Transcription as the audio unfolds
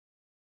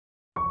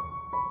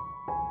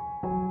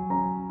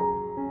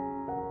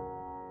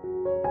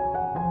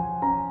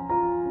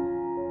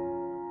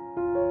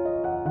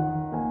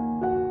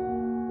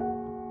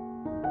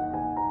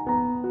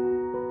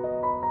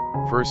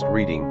First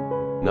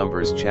reading,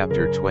 Numbers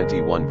chapter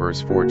 21 verse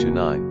 4 to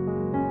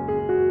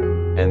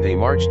 9. And they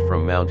marched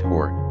from Mount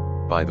Hor,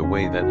 by the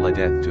way that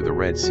leadeth to the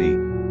Red Sea,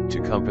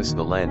 to compass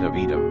the land of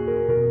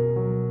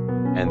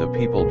Edom. And the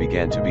people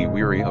began to be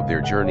weary of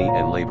their journey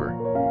and labor.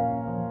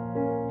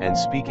 And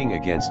speaking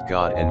against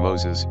God and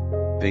Moses,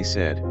 they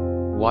said,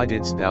 Why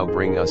didst thou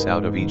bring us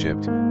out of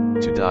Egypt,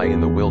 to die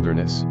in the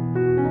wilderness?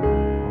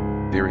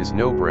 There is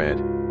no bread,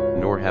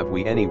 nor have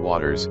we any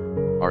waters,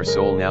 our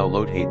soul now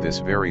loatheth this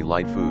very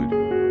light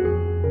food.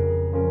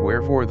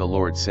 Wherefore the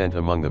Lord sent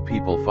among the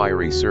people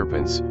fiery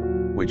serpents,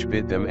 which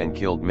bit them and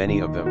killed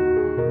many of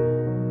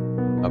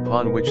them.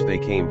 Upon which they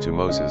came to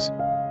Moses,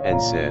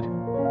 and said,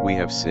 We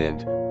have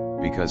sinned,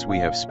 because we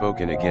have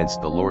spoken against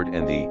the Lord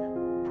and thee,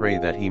 pray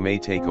that he may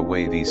take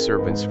away these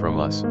serpents from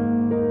us.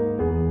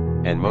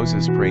 And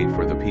Moses prayed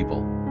for the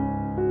people.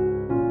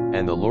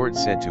 And the Lord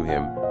said to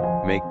him,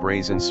 Make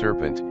brazen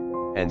serpent,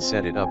 and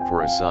set it up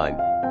for a sign,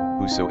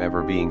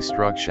 whosoever being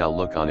struck shall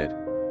look on it,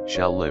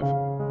 shall live.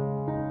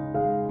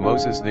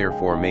 Moses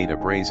therefore made a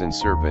brazen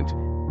serpent,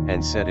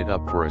 and set it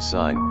up for a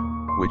sign,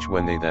 which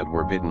when they that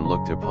were bitten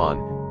looked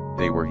upon,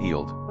 they were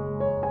healed.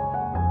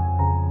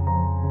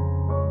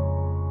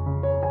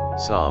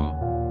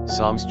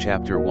 Psalms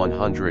chapter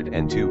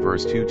 102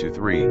 verse 2 to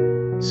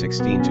 3,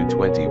 16 to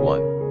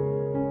 21.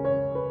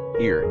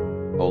 Hear,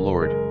 O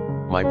Lord,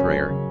 my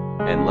prayer,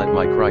 and let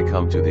my cry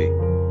come to thee.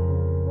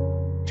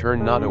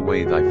 Turn not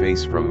away thy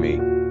face from me,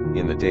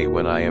 in the day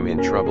when I am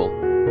in trouble,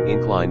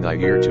 incline thy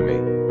ear to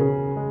me.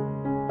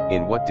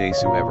 In what day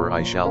soever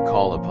I shall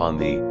call upon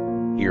thee,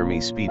 hear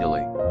me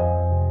speedily.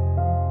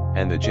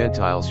 And the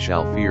Gentiles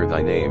shall fear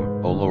thy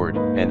name, O Lord,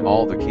 and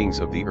all the kings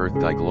of the earth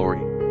thy glory.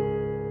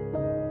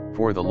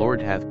 For the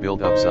Lord hath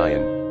built up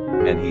Zion,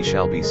 and he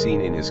shall be seen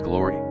in his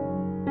glory.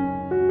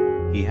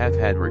 He hath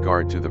had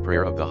regard to the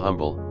prayer of the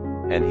humble,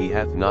 and he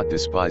hath not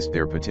despised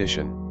their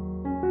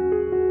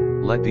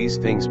petition. Let these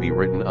things be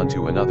written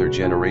unto another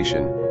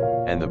generation,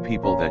 and the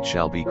people that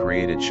shall be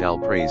created shall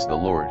praise the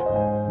Lord.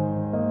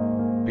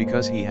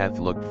 Because he hath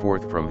looked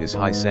forth from his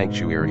high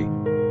sanctuary,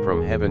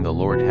 from heaven the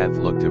Lord hath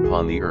looked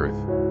upon the earth.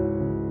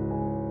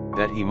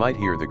 That he might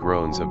hear the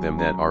groans of them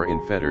that are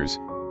in fetters,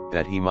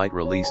 that he might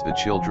release the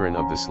children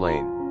of the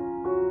slain.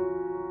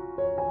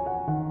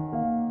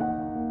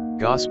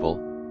 Gospel,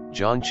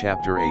 John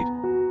chapter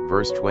 8,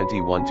 verse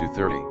 21 to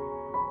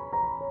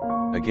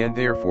 30. Again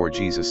therefore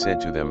Jesus said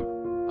to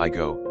them, I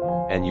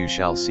go, and you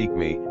shall seek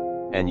me,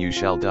 and you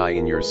shall die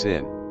in your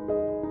sin.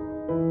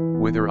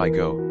 Whither I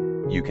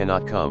go, you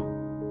cannot come.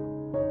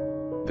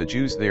 The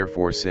Jews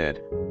therefore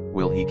said,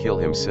 Will he kill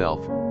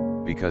himself,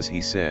 because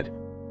he said,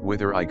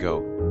 Whither I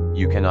go,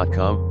 you cannot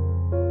come?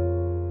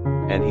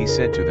 And he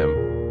said to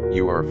them,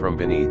 You are from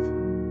beneath,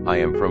 I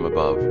am from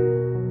above.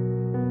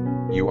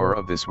 You are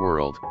of this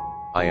world,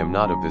 I am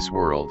not of this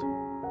world.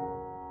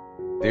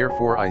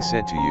 Therefore I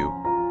said to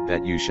you,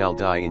 that you shall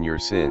die in your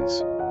sins.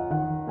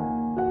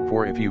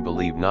 For if you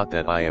believe not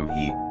that I am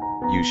he,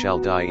 you shall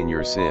die in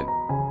your sin.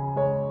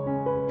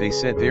 They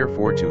said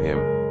therefore to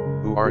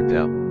him, Who art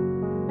thou?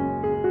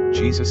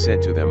 Jesus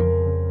said to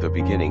them, The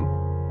beginning,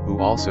 who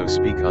also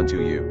speak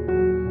unto you.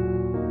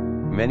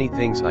 Many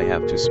things I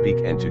have to speak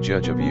and to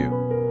judge of you.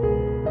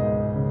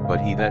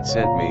 But he that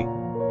sent me,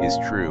 is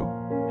true,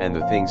 and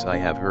the things I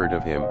have heard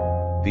of him,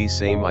 these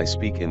same I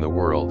speak in the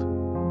world.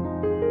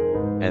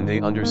 And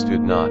they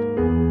understood not,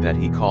 that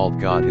he called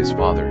God his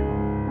Father.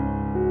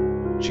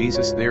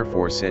 Jesus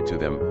therefore said to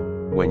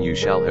them, When you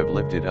shall have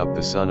lifted up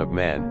the Son of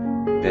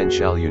Man, then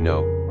shall you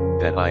know,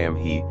 that I am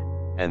he,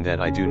 and that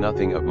I do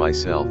nothing of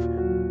myself,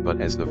 but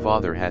as the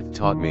Father hath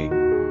taught me,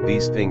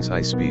 these things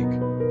I speak.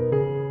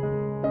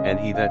 And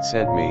he that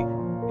sent me,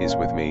 is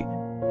with me,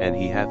 and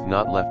he hath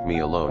not left me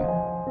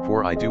alone,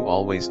 for I do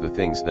always the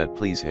things that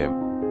please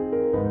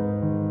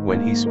him.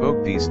 When he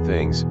spoke these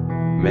things,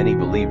 many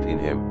believed in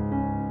him.